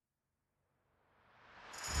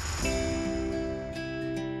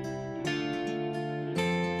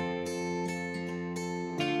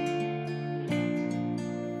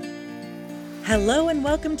Hello and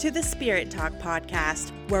welcome to the Spirit Talk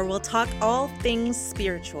podcast, where we'll talk all things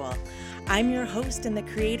spiritual. I'm your host and the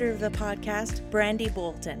creator of the podcast, Brandy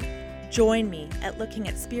Bolton. Join me at looking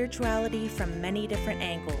at spirituality from many different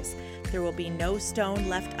angles. There will be no stone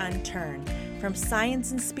left unturned, from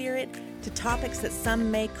science and spirit to topics that some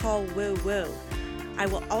may call woo-woo. I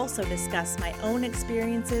will also discuss my own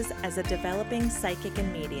experiences as a developing psychic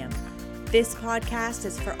and medium. This podcast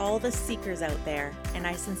is for all the seekers out there, and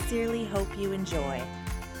I sincerely hope you enjoy.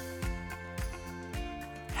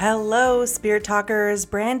 Hello, Spirit Talkers.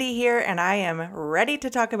 Brandy here, and I am ready to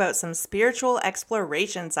talk about some spiritual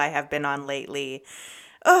explorations I have been on lately.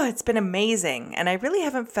 Oh, it's been amazing, and I really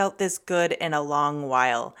haven't felt this good in a long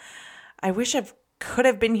while. I wish I could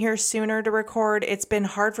have been here sooner to record. It's been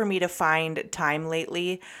hard for me to find time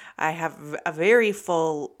lately. I have a very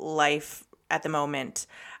full life at the moment.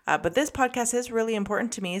 But this podcast is really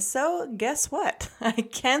important to me, so guess what? I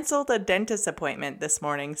canceled a dentist appointment this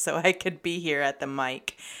morning so I could be here at the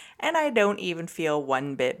mic, and I don't even feel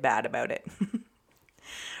one bit bad about it.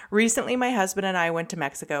 Recently, my husband and I went to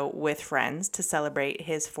Mexico with friends to celebrate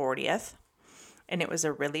his 40th, and it was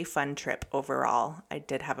a really fun trip overall. I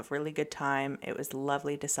did have a really good time. It was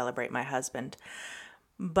lovely to celebrate my husband,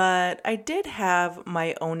 but I did have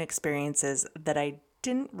my own experiences that I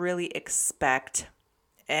didn't really expect.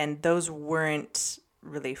 And those weren't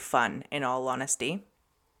really fun, in all honesty.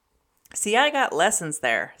 See, I got lessons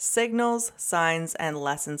there. Signals, signs, and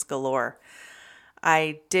lessons galore.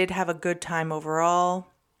 I did have a good time overall.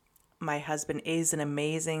 My husband is an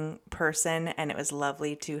amazing person, and it was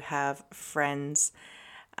lovely to have friends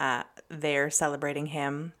there celebrating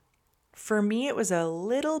him. For me, it was a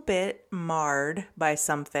little bit marred by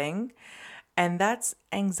something, and that's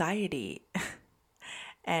anxiety.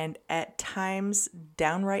 And at times,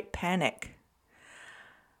 downright panic.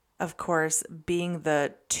 Of course, being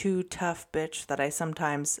the too tough bitch that I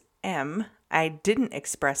sometimes am, I didn't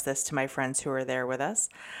express this to my friends who were there with us.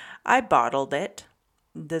 I bottled it.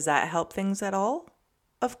 Does that help things at all?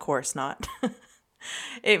 Of course not.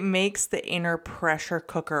 It makes the inner pressure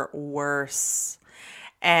cooker worse,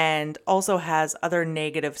 and also has other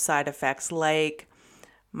negative side effects like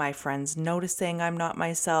my friends noticing I'm not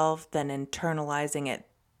myself, then internalizing it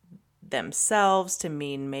themselves to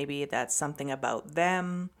mean maybe that's something about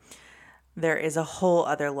them. There is a whole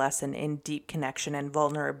other lesson in deep connection and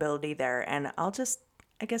vulnerability there, and I'll just,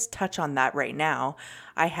 touch on that right now.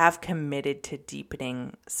 I have committed to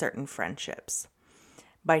deepening certain friendships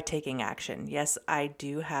by taking action. Yes, I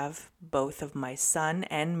do have both of my sun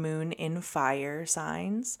and moon in fire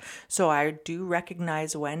signs, so I do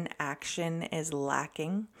recognize when action is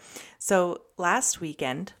lacking. So last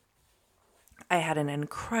weekend, I had an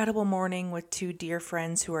incredible morning with two dear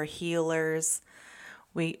friends who are healers.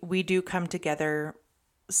 We do come together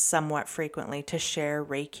somewhat frequently to share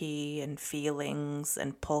Reiki and feelings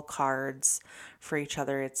and pull cards for each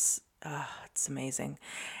other. It's amazing.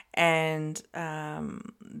 And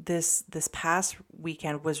this past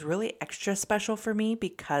weekend was really extra special for me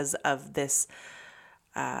because of this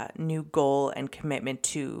new goal and commitment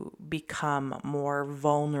to become more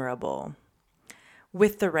vulnerable.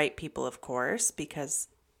 With the right people, of course, because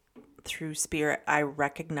through spirit, I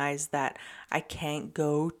recognize that I can't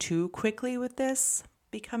go too quickly with this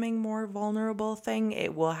becoming more vulnerable thing.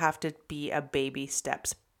 It will have to be a baby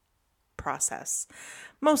steps process,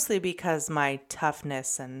 mostly because my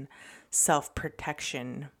toughness and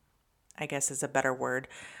self-protection, I guess is a better word,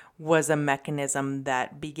 was a mechanism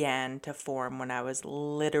that began to form when I was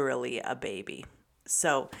literally a baby.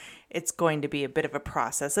 So it's going to be a bit of a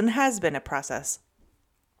process, and has been a process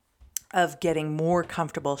of getting more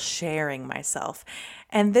comfortable sharing myself.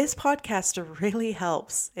 And this podcast really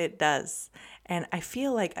helps. It does. And I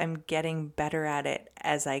feel like I'm getting better at it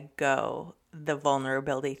as I go, the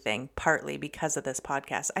vulnerability thing, partly because of this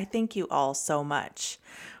podcast. I thank you all so much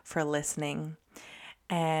for listening.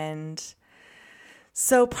 And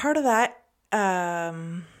so part of that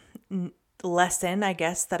lesson, I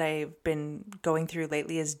guess, that I've been going through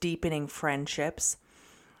lately is deepening friendships.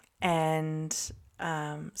 And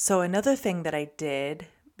so another thing that I did,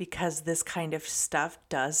 because this kind of stuff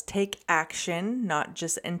does take action, not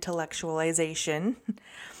just intellectualization,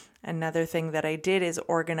 another thing that I did is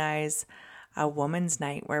organize a woman's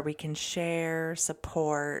night where we can share,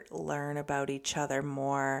 support, learn about each other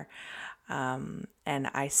more. And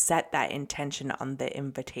I set that intention on the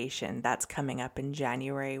invitation. That's coming up in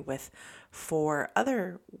January with 4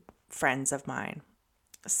 other friends of mine.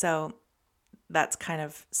 So that's kind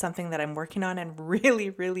of something that I'm working on and really,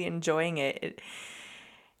 really enjoying it.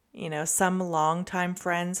 Some longtime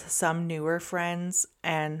friends, some newer friends,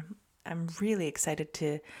 and I'm really excited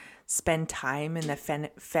to spend time in the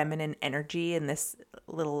feminine energy in this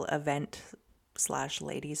little event /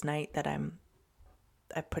 ladies' night that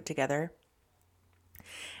I put together,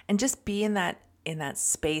 and just be in that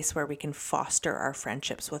space where we can foster our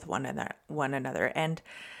friendships with one another. And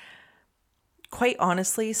quite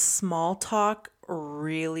honestly, small talk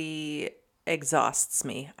really exhausts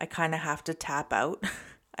me. I kind of have to tap out.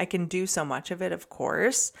 I can do so much of it, of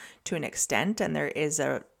course, to an extent, and there is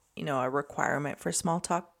a requirement for small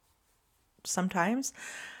talk sometimes.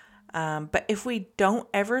 But if we don't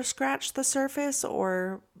ever scratch the surface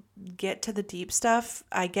or get to the deep stuff,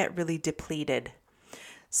 I get really depleted.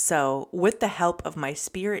 So with the help of my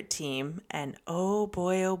spirit team, and oh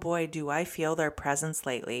boy, do I feel their presence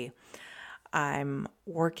lately, I'm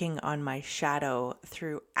working on my shadow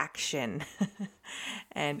through action.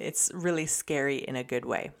 And it's really scary in a good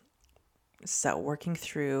way. So working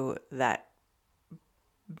through that,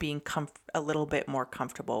 being a little bit more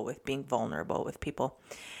comfortable with being vulnerable with people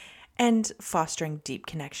and fostering deep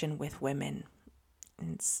connection with women.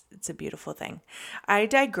 It's a beautiful thing. I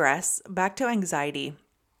digress. Back to anxiety.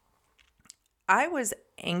 I was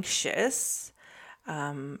anxious,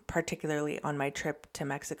 particularly on my trip to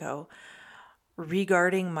Mexico,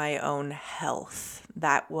 regarding my own health.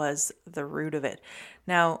 That was the root of it.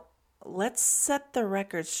 Now, let's set the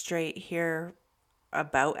record straight here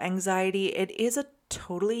about anxiety. It is a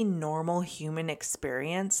totally normal human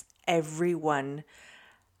experience. Everyone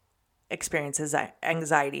experiences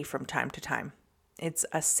anxiety from time to time. It's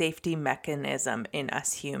a safety mechanism in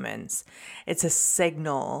us humans. It's a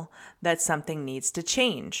signal that something needs to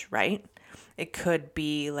change, right? It could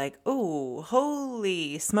be like, oh,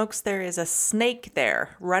 holy smokes, there is a snake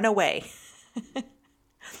there. Run away.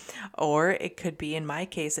 Or it could be, in my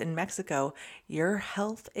case, in Mexico, your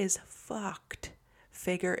health is fucked.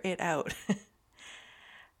 Figure it out.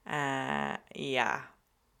 Yeah.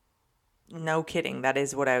 No kidding. That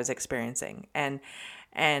is what I was experiencing.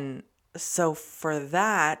 And so for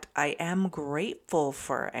that, I am grateful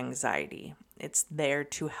for anxiety. It's there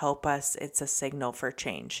to help us. It's a signal for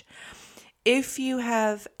change. If you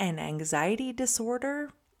have an anxiety disorder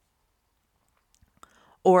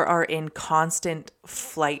or are in constant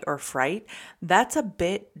flight or fright, that's a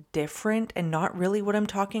bit different and not really what I'm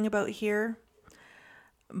talking about here.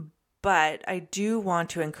 But I do want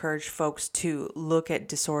to encourage folks to look at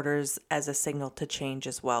disorders as a signal to change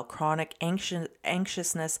as well. Chronic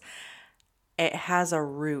anxiousness, it has a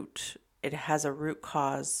root. It has a root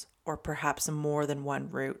cause, or perhaps more than one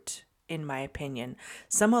root, in my opinion.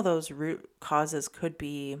 Some of those root causes could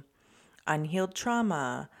be unhealed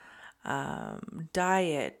trauma,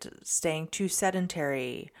 diet, staying too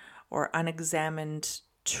sedentary, or unexamined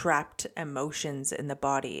trapped emotions in the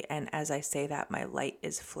body. And as I say that, my light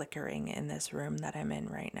is flickering in this room that I'm in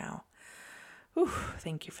right now. Ooh,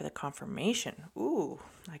 thank you for the confirmation. Ooh,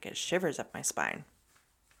 I get shivers up my spine.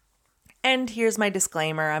 And here's my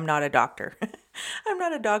disclaimer. I'm not a doctor. I'm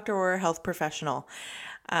not a doctor or a health professional.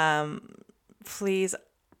 Please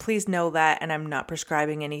know that. And I'm not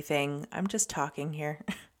prescribing anything. I'm just talking here.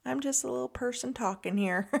 I'm just a little person talking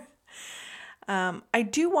here. I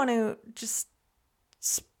do want to just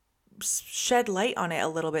shed light on it a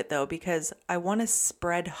little bit, though, because I want to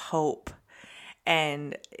spread hope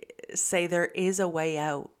and say there is a way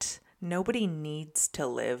out. Nobody needs to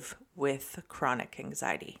live with chronic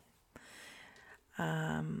anxiety.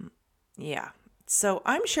 Yeah. So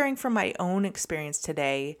I'm sharing from my own experience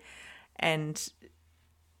today. And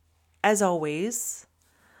as always,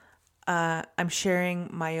 I'm sharing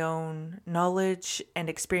my own knowledge and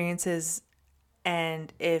experiences.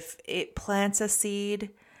 And if it plants a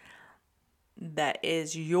seed, that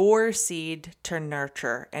is your seed to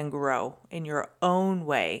nurture and grow in your own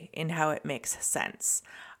way, in how it makes sense.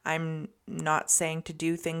 I'm not saying to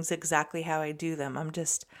do things exactly how I do them. I'm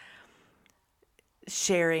just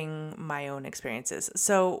sharing my own experiences.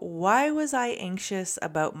 So why was I anxious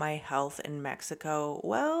about my health in Mexico?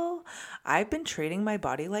 Well, I've been treating my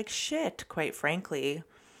body like shit, quite frankly.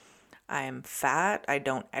 I'm fat. I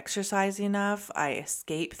don't exercise enough. I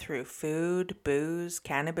escape through food, booze,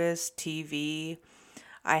 cannabis, TV.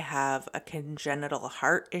 I have a congenital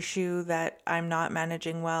heart issue that I'm not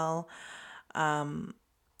managing well. And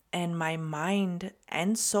my mind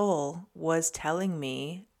and soul was telling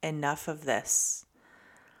me enough of this.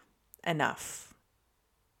 Enough.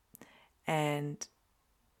 And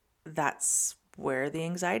that's where the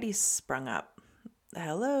anxiety sprung up.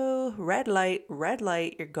 Hello, red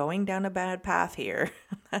light, you're going down a bad path here.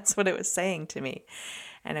 That's what it was saying to me.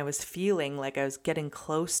 And I was feeling like I was getting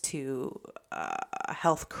close to a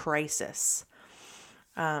health crisis.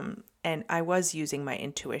 And I was using my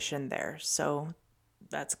intuition there. So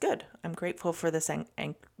that's good. I'm grateful for this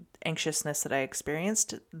anxiousness that I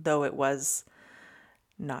experienced, though it was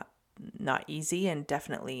not not easy and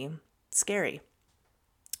definitely scary.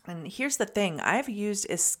 And here's the thing, I've used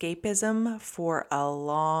escapism for a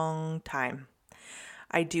long time.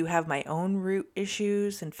 I do have my own root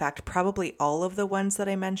issues. In fact, probably all of the ones that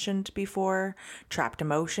I mentioned before, trapped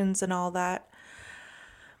emotions and all that.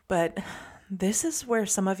 But this is where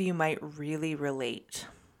some of you might really relate.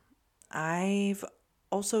 I've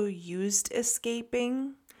also used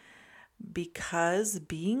escaping because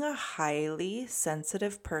being a highly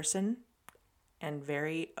sensitive person and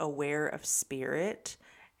very aware of spirit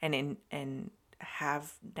and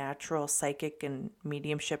have natural psychic and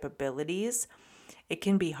mediumship abilities, it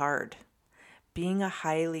can be hard. Being a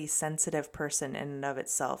highly sensitive person in and of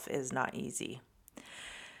itself is not easy.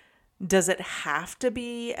 Does it have to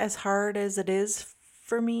be as hard as it is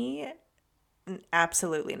for me?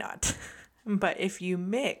 Absolutely not. But if you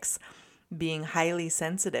mix being highly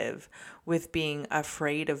sensitive with being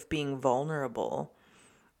afraid of being vulnerable,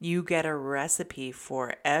 you get a recipe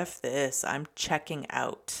for F this, I'm checking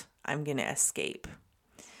out, I'm going to escape.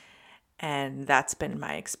 And that's been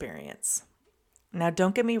my experience. Now,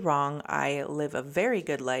 don't get me wrong, I live a very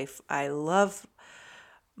good life. I love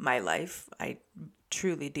my life. I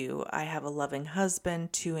truly do. I have a loving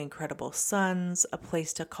husband, two incredible sons, a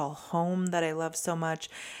place to call home that I love so much,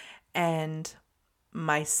 and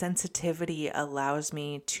my sensitivity allows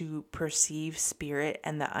me to perceive spirit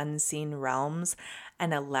and the unseen realms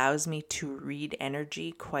and allows me to read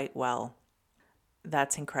energy quite well.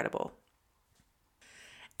 That's incredible.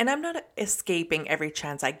 And I'm not escaping every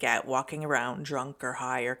chance I get walking around drunk or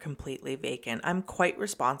high or completely vacant. I'm quite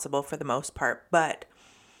responsible for the most part, but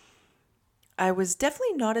I was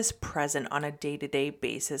definitely not as present on a day-to-day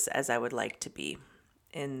basis as I would like to be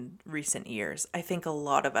in recent years. I think a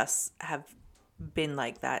lot of us have been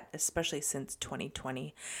like that, especially since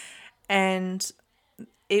 2020. And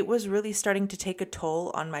it was really starting to take a toll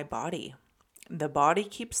on my body. The body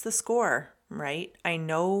keeps the score, right? I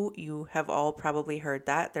know you have all probably heard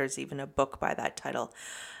that. There's even a book by that title.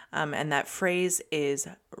 And that phrase is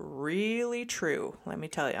really true, let me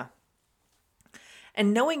tell you.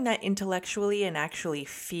 And knowing that intellectually and actually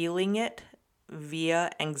feeling it via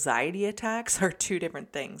anxiety attacks are two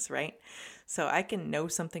different things, right? So I can know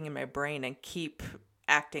something in my brain and keep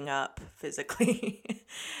acting up physically.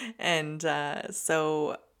 And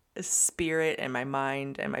so spirit and my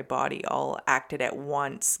mind and my body all acted at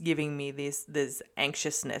once, giving me this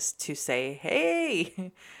anxiousness to say,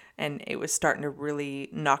 hey, and it was starting to really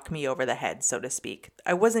knock me over the head, so to speak.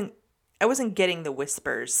 I wasn't getting the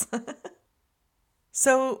whispers.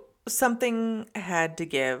 So something had to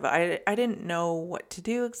give. I didn't know what to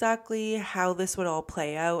do exactly, how this would all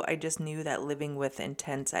play out. I just knew that living with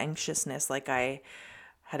intense anxiousness like I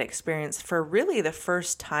had experienced for really the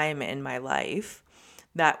first time in my life,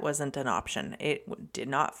 that wasn't an option. It did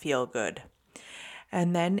not feel good.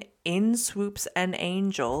 And then in swoops an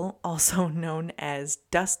angel, also known as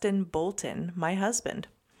Dustin Bolton, my husband.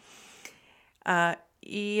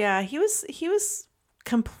 Yeah, he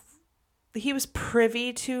was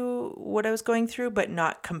privy to what I was going through, but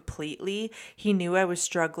not completely. He knew I was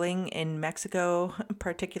struggling in Mexico,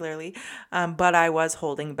 particularly, but I was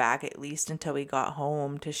holding back at least until we got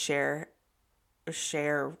home to share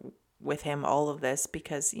with him all of this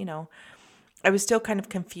because, I was still kind of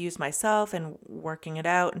confused myself and working it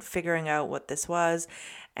out and figuring out what this was,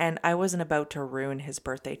 and I wasn't about to ruin his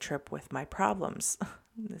birthday trip with my problems.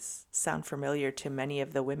 This sounds familiar to many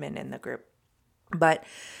of the women in the group, but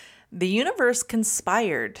the universe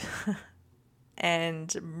conspired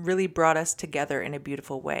and really brought us together in a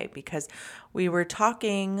beautiful way because we were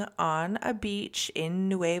talking on a beach in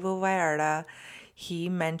Nuevo Vallarta. He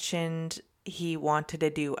mentioned he wanted to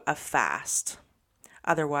do a fast,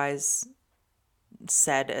 otherwise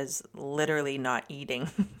said as literally not eating.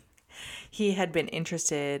 He has been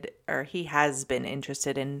interested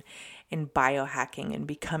in biohacking and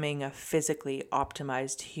becoming a physically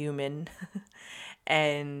optimized human.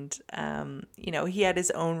 And, he had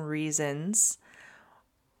his own reasons,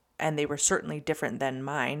 and they were certainly different than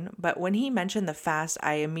mine. But when he mentioned the fast,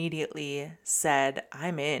 I immediately said,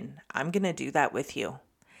 I'm in. I'm going to do that with you.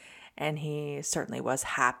 And he certainly was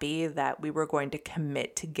happy that we were going to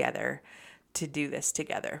commit together to do this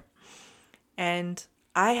together. And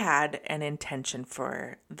I had an intention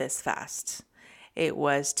for this fast. It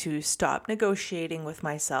was to stop negotiating with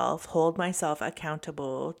myself, hold myself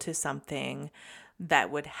accountable to something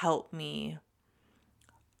that would help me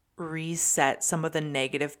reset some of the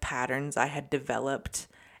negative patterns I had developed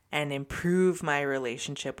and improve my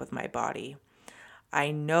relationship with my body.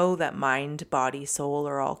 I know that mind, body, soul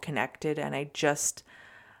are all connected, and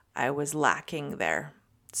I was lacking there,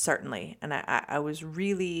 certainly. And I was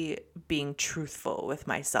really being truthful with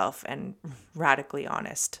myself and radically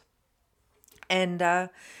honest. And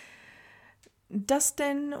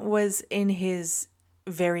Dustin was in his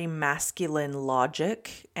very masculine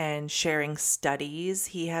logic and sharing studies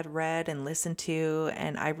he had read and listened to,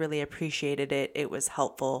 and I really appreciated it. It was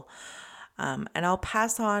helpful. And I'll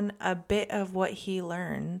pass on a bit of what he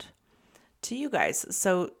learned to you guys.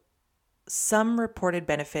 So, some reported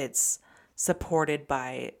benefits supported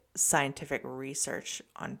by scientific research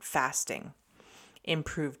on fasting.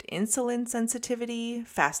 Improved insulin sensitivity.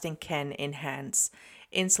 Fasting can enhance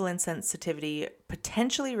insulin sensitivity,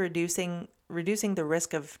 potentially reducing the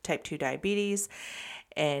risk of type 2 diabetes,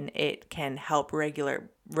 and it can help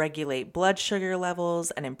regulate blood sugar levels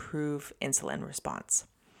and improve insulin response.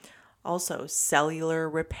 Also, cellular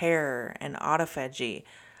repair and autophagy.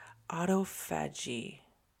 Autophagy.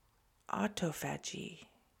 Autophagy.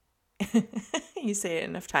 You say it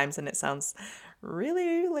enough times and it sounds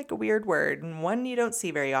really like a weird word, and one you don't see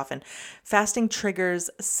very often. Fasting triggers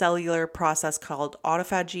cellular process called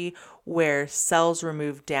autophagy, where cells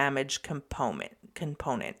remove damaged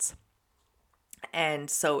components. And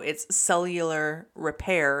so it's cellular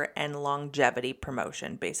repair and longevity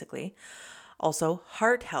promotion, basically. Also,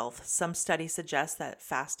 heart health. Some studies suggest that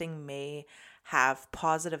fasting may have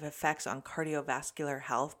positive effects on cardiovascular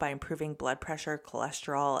health by improving blood pressure,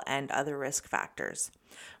 cholesterol, and other risk factors.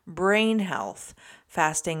 Brain health.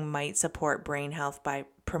 Fasting might support brain health by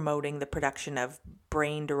promoting the production of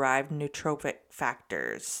brain-derived neurotrophic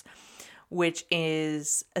factors, which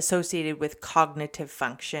is associated with cognitive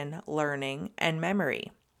function, learning, and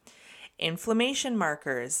memory. Inflammation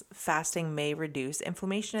markers. Fasting may reduce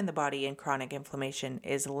inflammation in the body, and chronic inflammation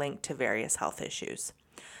is linked to various health issues.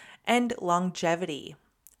 And longevity.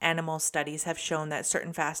 Animal studies have shown that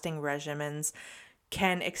certain fasting regimens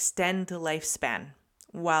can extend the lifespan.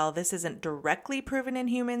 While this isn't directly proven in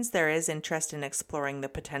humans, there is interest in exploring the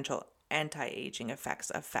potential anti-aging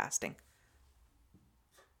effects of fasting.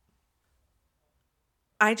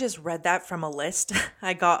 I just read that from a list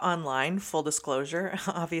I got online, full disclosure.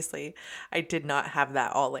 Obviously, I did not have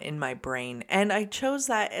that all in my brain. And I chose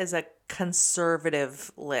that as a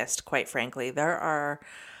conservative list, quite frankly. There are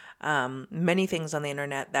many things on the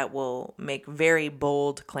internet that will make very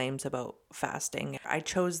bold claims about fasting. I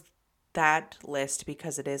chose that list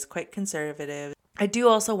because it is quite conservative. I do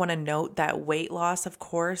also want to note that weight loss, of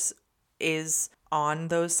course, is on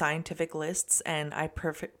those scientific lists, and I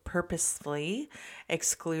purposefully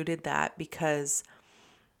excluded that because,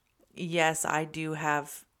 yes, I do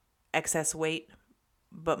have excess weight,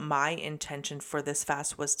 but my intention for this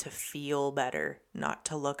fast was to feel better, not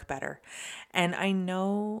to look better. And I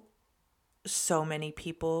know so many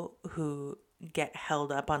people who get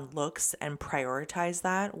held up on looks and prioritize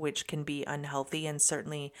that, which can be unhealthy and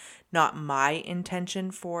certainly not my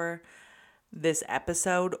intention for this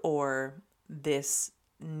episode or this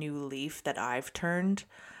new leaf that I've turned.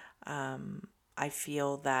 I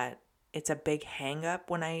feel that it's a big hang up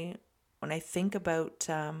when I think about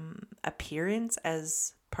appearance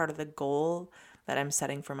as part of the goal that I'm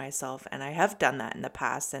setting for myself, and I have done that in the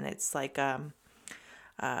past, and it's like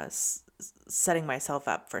setting myself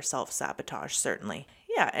up for self-sabotage, certainly.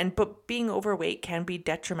 Yeah, but being overweight can be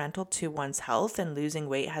detrimental to one's health, and losing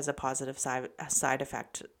weight has a positive side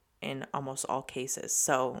effect in almost all cases.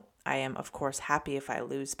 So I am, of course, happy if I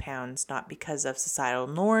lose pounds, not because of societal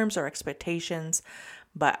norms or expectations,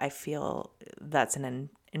 but I feel that's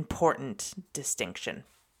an important distinction.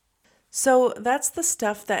 So that's the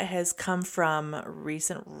stuff that has come from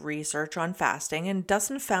recent research on fasting, and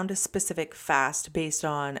Dustin found a specific fast based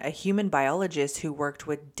on a human biologist who worked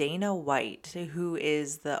with Dana White, who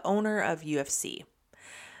is the owner of UFC.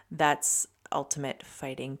 That's Ultimate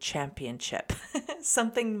Fighting Championship,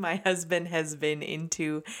 something my husband has been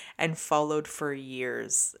into and followed for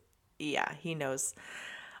years. Yeah, he knows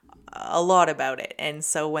a lot about it. And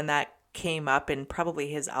so when that came up in probably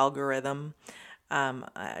his algorithm,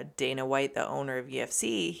 Dana White, the owner of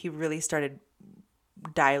UFC, he really started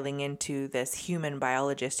dialing into this human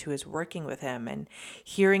biologist who is working with him, and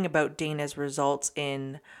hearing about Dana's results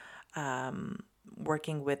in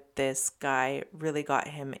working with this guy really got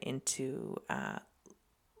him into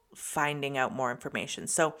finding out more information.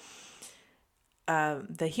 So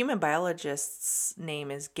the human biologist's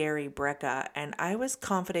name is Gary Brecka, and I was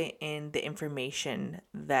confident in the information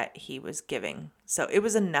that he was giving. So it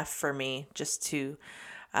was enough for me just to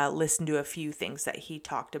listen to a few things that he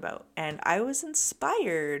talked about, and I was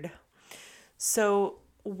inspired. So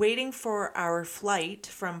waiting for our flight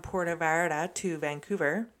from Puerto Vallarta to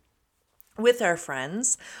Vancouver with our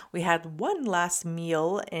friends. We had one last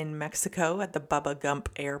meal in Mexico at the Bubba Gump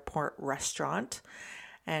Airport restaurant.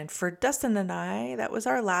 And for Dustin and I, that was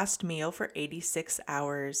our last meal for 86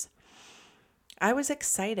 hours. I was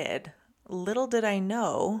excited. Little did I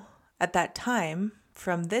know at that time,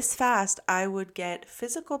 from this fast, I would get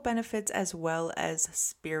physical benefits as well as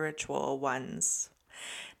spiritual ones.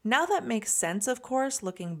 Now that makes sense, of course,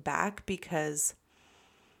 looking back, because,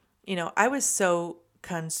 I was so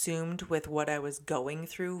consumed with what I was going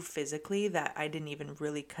through physically that I didn't even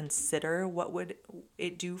really consider what would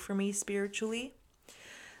it do for me spiritually.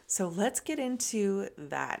 So let's get into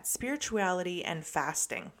that, spirituality and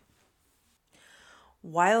fasting.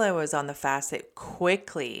 While I was on the fast, it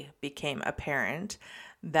quickly became apparent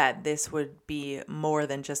that this would be more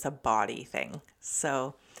than just a body thing.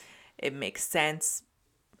 So it makes sense.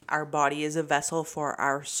 Our body is a vessel for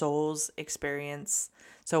our soul's experience.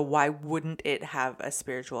 So why wouldn't it have a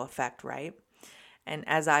spiritual effect, right? And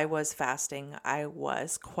as I was fasting, I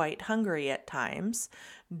was quite hungry at times.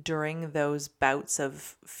 During those bouts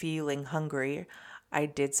of feeling hungry, I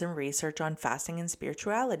did some research on fasting and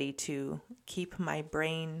spirituality to keep my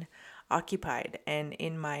brain occupied. And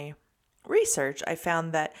in my research, I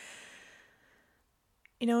found that,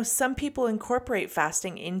 some people incorporate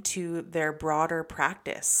fasting into their broader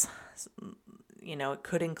practice. It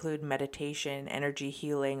could include meditation, energy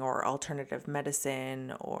healing, or alternative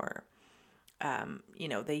medicine, or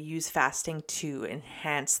they use fasting to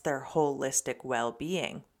enhance their holistic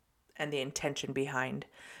well-being. And the intention behind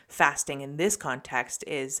fasting in this context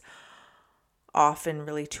is often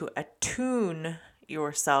really to attune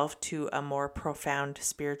yourself to a more profound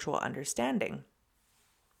spiritual understanding.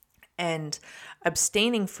 And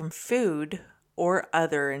abstaining from food or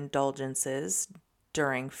other indulgences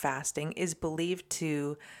during fasting is believed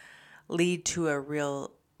to lead to a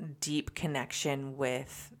real deep connection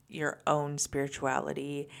with your own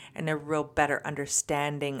spirituality and a real better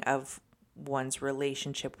understanding of one's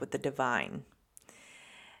relationship with the divine.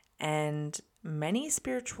 And many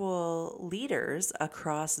spiritual leaders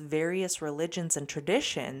across various religions and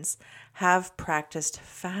traditions have practiced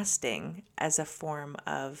fasting as a form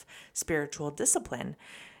of spiritual discipline.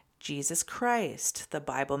 Jesus Christ, the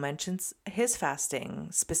Bible mentions his fasting,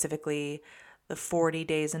 specifically the 40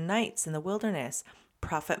 days and nights in the wilderness.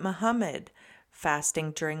 Prophet Muhammad,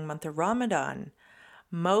 fasting during month of Ramadan.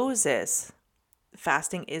 Moses,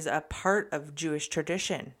 fasting is a part of Jewish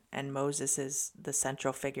tradition, and Moses is the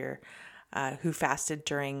central figure who fasted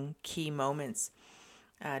during key moments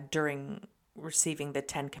during receiving the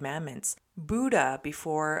 10 Commandments. Buddha,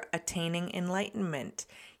 before attaining enlightenment,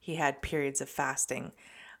 he had periods of fasting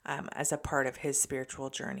as a part of his spiritual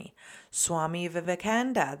journey. Swami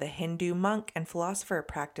Vivekananda, the Hindu monk and philosopher,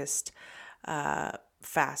 practiced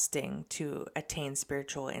fasting to attain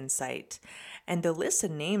spiritual insight. And the list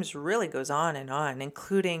of names really goes on,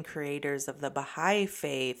 including creators of the Baha'i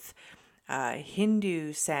faith,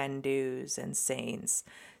 Hindu sadhus and saints,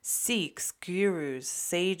 Sikhs, gurus,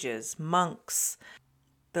 sages, monks.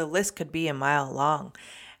 The list could be a mile long.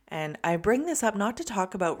 And I bring this up not to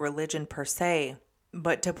talk about religion per se,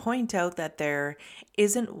 but to point out that there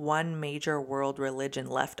isn't one major world religion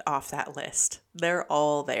left off that list. They're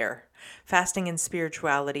all there. Fasting and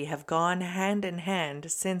spirituality have gone hand in hand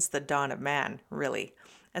since the dawn of man, really,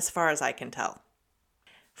 as far as I can tell.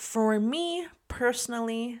 For me,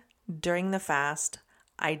 personally, during the fast,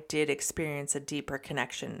 I did experience a deeper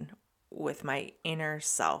connection with my inner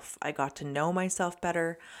self. I got to know myself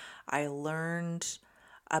better. I learned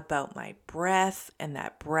about my breath, and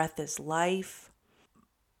that breath is life.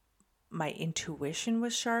 My intuition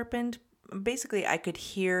was sharpened. Basically, I could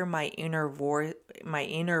hear my inner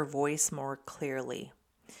voice more clearly,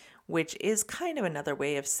 which is kind of another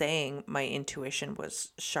way of saying my intuition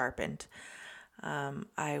was sharpened.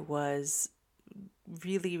 I was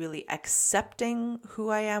really, really accepting who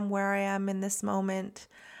I am, where I am in this moment.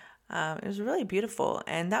 It was really beautiful,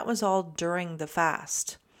 and that was all during the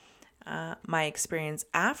fast. My experience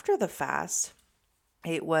after the fast,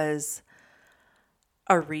 it was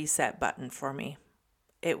a reset button for me.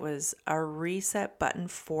 It was a reset button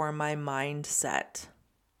for my mindset.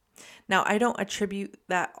 Now, I don't attribute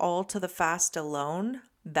that all to the fast alone.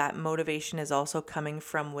 That motivation is also coming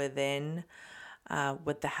from within,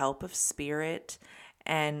 with the help of spirit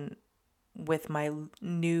and with my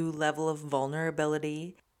new level of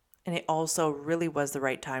vulnerability. And it also really was the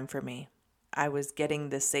right time for me. I was getting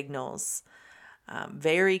the signals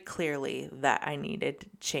very clearly that I needed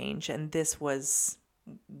change, and this was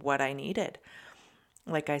what I needed.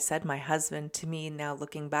 like I said, my husband, to me now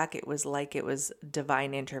looking back, it was like it was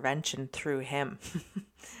divine intervention through him,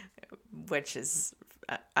 which is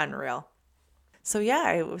unreal. So yeah,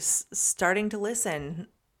 I was starting to listen.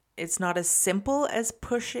 It's not as simple as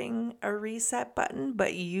pushing a reset button,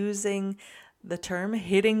 but using the term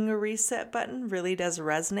hitting a reset button really does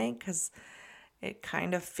resonate because it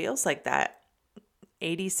kind of feels like that.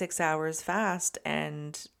 86 hours fast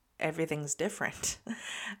and everything's different.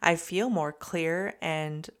 I feel more clear,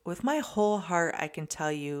 and with my whole heart, I can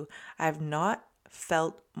tell you I've not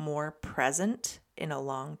felt more present in a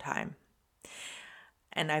long time.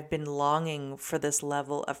 And I've been longing for this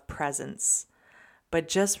level of presence, but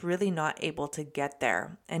just really not able to get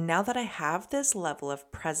there. And now that I have this level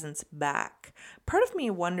of presence back, part of me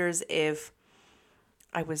wonders if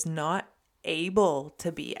I was not able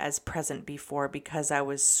to be as present before because I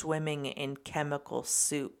was swimming in chemical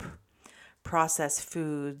soup. Processed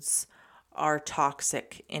foods are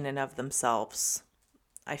toxic in and of themselves.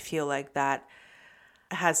 I feel like that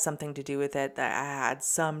has something to do with it, that I had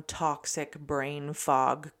some toxic brain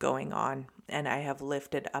fog going on, and I have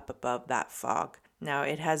lifted up above that fog. Now,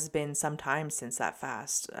 it has been some time since that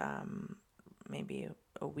fast, maybe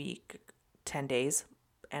a week, 10 days,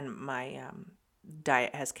 and my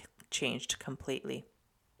diet has changed completely.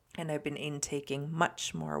 And I've been intaking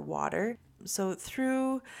much more water. So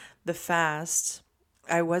through the fast,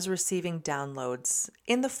 I was receiving downloads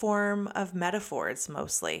in the form of metaphors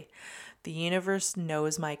mostly. The universe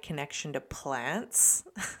knows my connection to plants.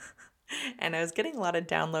 And I was getting a lot of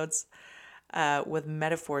downloads with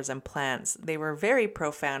metaphors and plants. They were very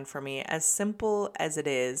profound for me, as simple as it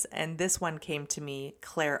is. And this one came to me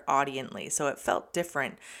clairaudiently. So it felt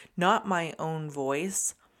different. Not my own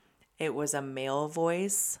voice. It was a male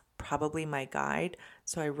voice, probably my guide.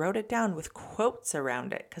 So I wrote it down with quotes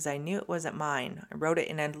around it because I knew it wasn't mine. I wrote it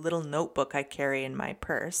in a little notebook I carry in my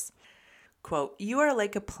purse. Quote, "You are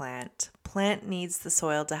like a plant. Plant needs the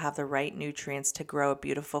soil to have the right nutrients to grow a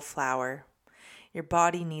beautiful flower. Your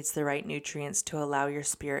body needs the right nutrients to allow your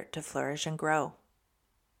spirit to flourish and grow."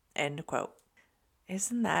 End quote.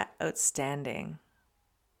 Isn't that outstanding?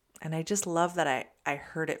 And I just love that I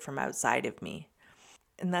heard it from outside of me.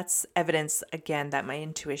 And that's evidence, again, that my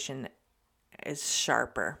intuition is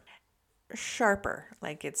sharper.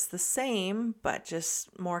 Like it's the same, but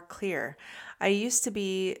just more clear. I used to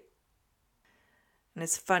be, and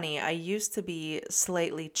it's funny, I used to be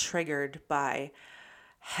slightly triggered by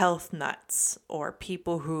health nuts or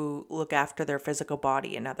people who look after their physical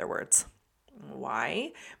body, in other words.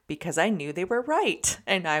 Why? Because I knew they were right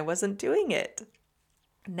and I wasn't doing it.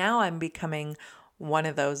 Now I'm becoming one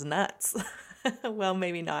of those nuts. Well,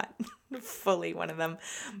 maybe not fully one of them,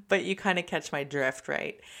 but you kind of catch my drift,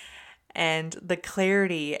 right? And the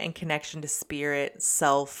clarity and connection to spirit,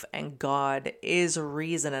 self, and God is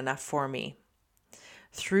reason enough for me.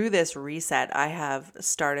 Through this reset, I have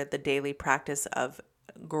started the daily practice of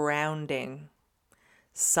grounding,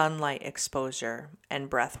 sunlight exposure, and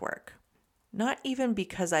breath work. Not even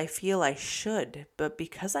because I feel I should, but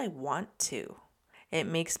because I want to. It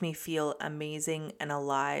makes me feel amazing and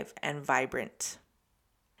alive and vibrant.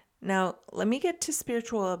 Now, let me get to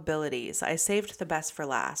spiritual abilities. I saved the best for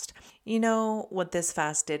last. You know what this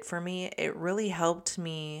fast did for me? It really helped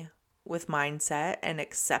me with mindset and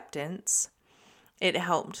acceptance. It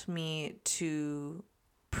helped me to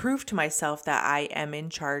prove to myself that I am in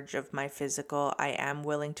charge of my physical. I am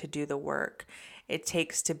willing to do the work it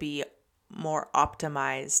takes to be more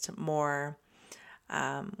optimized, more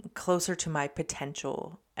closer to my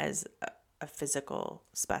potential as a physical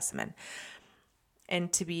specimen.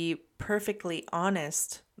 And to be perfectly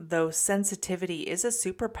honest, though sensitivity is a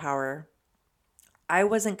superpower, I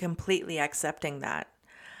wasn't completely accepting that.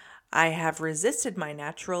 I have resisted my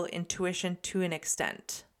natural intuition to an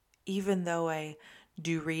extent, even though I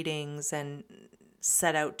do readings and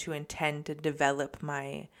set out to intend to develop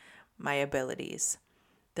my abilities.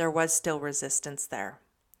 There was still resistance there.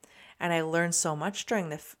 And I learned so much during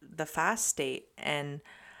the fast state. And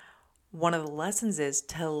one of the lessons is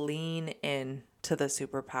to lean in to the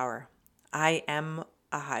superpower. I am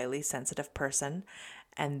a highly sensitive person,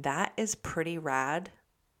 and that is pretty rad.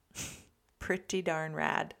 Pretty darn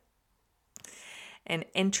rad. And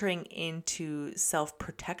entering into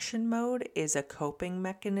self-protection mode is a coping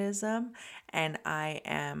mechanism, and I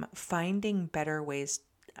am finding better ways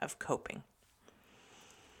of coping.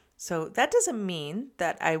 So that doesn't mean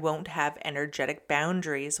that I won't have energetic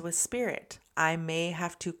boundaries with spirit. I may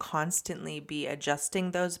have to constantly be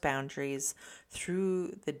adjusting those boundaries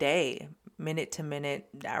through the day, minute to minute,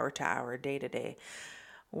 hour to hour, day to day.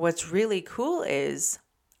 What's really cool is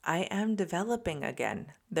I am developing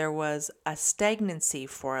again. There was a stagnancy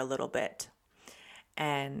for a little bit.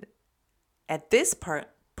 And at this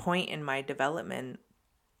point in my development,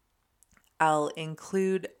 I'll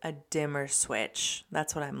include a dimmer switch.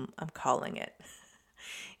 That's what I'm calling it.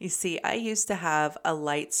 You see, I used to have a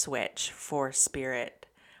light switch for spirit.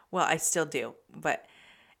 Well, I still do, but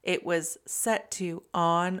it was set to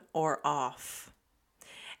on or off.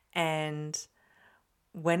 And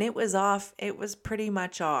when it was off, it was pretty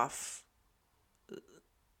much off.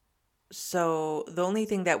 So the only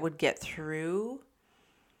thing that would get through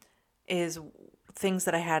is things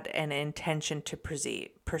that I had an intention to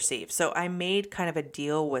perceive. So I made kind of a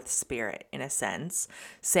deal with spirit in a sense,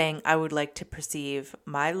 saying I would like to perceive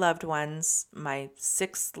my loved ones, my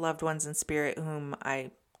 6 loved ones in spirit whom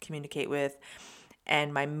I communicate with,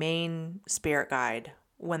 and my main spirit guide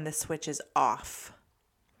when the switch is off.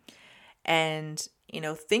 And,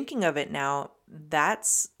 thinking of it now,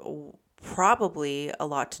 that's probably a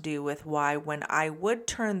lot to do with why when I would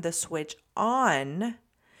turn the switch on,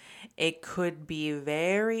 it could be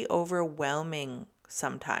very overwhelming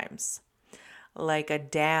sometimes, like a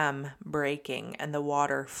dam breaking and the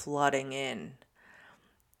water flooding in.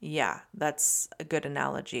 Yeah, that's a good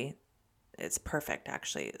analogy. It's perfect,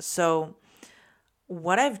 actually. So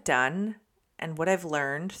what I've done and what I've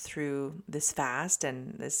learned through this fast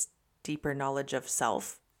and this deeper knowledge of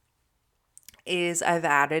self is I've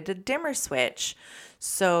added a dimmer switch.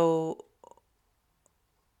 So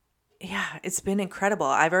yeah, it's been incredible.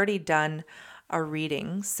 I've already done a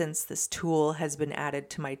reading since this tool has been added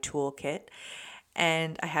to my toolkit.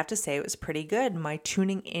 And I have to say it was pretty good. My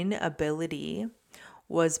tuning in ability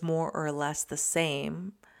was more or less the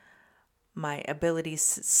same. My abilities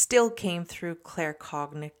still came through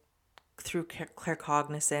claircognizance,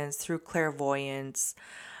 through clairvoyance,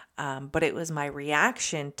 but it was my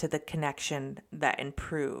reaction to the connection that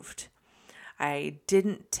improved. I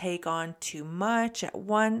didn't take on too much at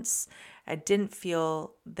once. I didn't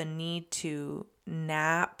feel the need to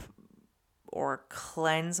nap or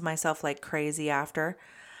cleanse myself like crazy after.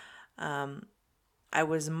 I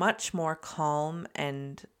was much more calm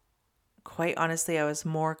and quite honestly, I was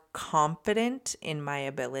more confident in my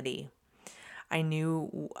ability. I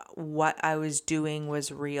knew what I was doing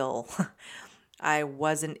was real. I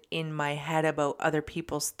wasn't in my head about other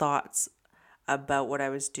people's thoughts about what I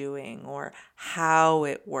was doing or how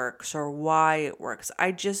it works or why it works.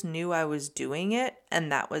 I just knew I was doing it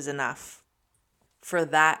and that was enough. For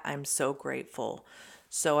that, I'm so grateful.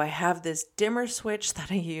 So I have this dimmer switch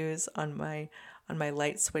that I use on my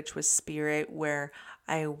light switch with spirit where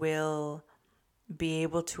I will be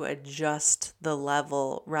able to adjust the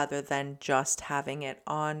level rather than just having it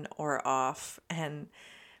on or off. And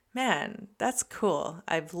man, that's cool.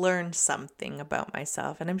 I've learned something about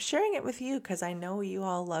myself and I'm sharing it with you because I know you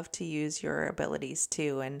all love to use your abilities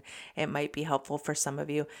too. And it might be helpful for some of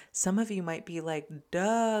you. Some of you might be like,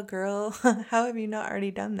 duh, girl, how have you not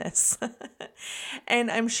already done this?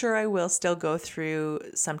 And I'm sure I will still go through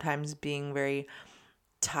sometimes being very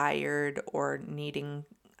tired or needing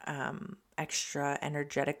extra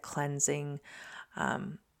energetic cleansing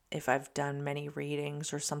if I've done many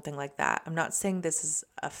readings or something like that. I'm not saying this is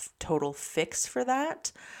a total fix for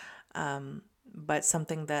that, but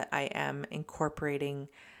something that I am incorporating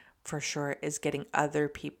for sure is getting other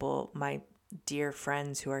people, my dear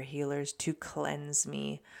friends who are healers, to cleanse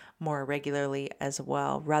me more regularly as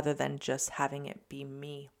well, rather than just having it be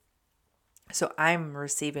me. So I'm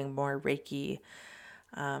receiving more Reiki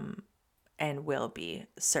and will be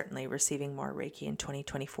certainly receiving more Reiki in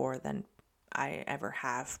 2024 than I ever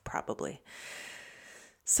have, probably.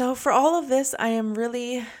 So for all of this, I am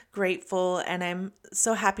really grateful and I'm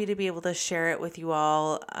so happy to be able to share it with you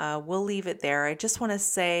all. We'll leave it there. I just want to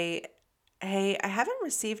say, hey, I haven't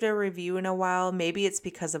received a review in a while. Maybe it's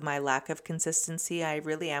because of my lack of consistency. I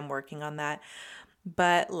really am working on that.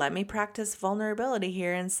 But let me practice vulnerability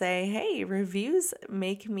here and say, hey, reviews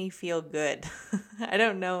make me feel good. I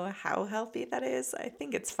don't know how healthy that is. I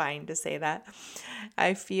think it's fine to say that.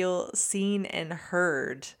 I feel seen and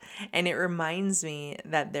heard. And it reminds me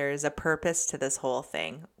that there is a purpose to this whole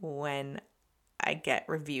thing when I get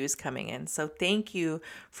reviews coming in. So thank you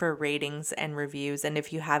for ratings and reviews. And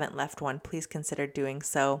if you haven't left one, please consider doing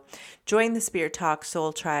so. Join the Spirit Talk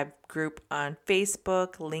Soul Tribe group on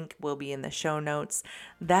Facebook. Link will be in the show notes.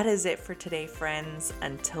 That is it for today, friends.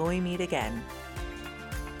 Until we meet again.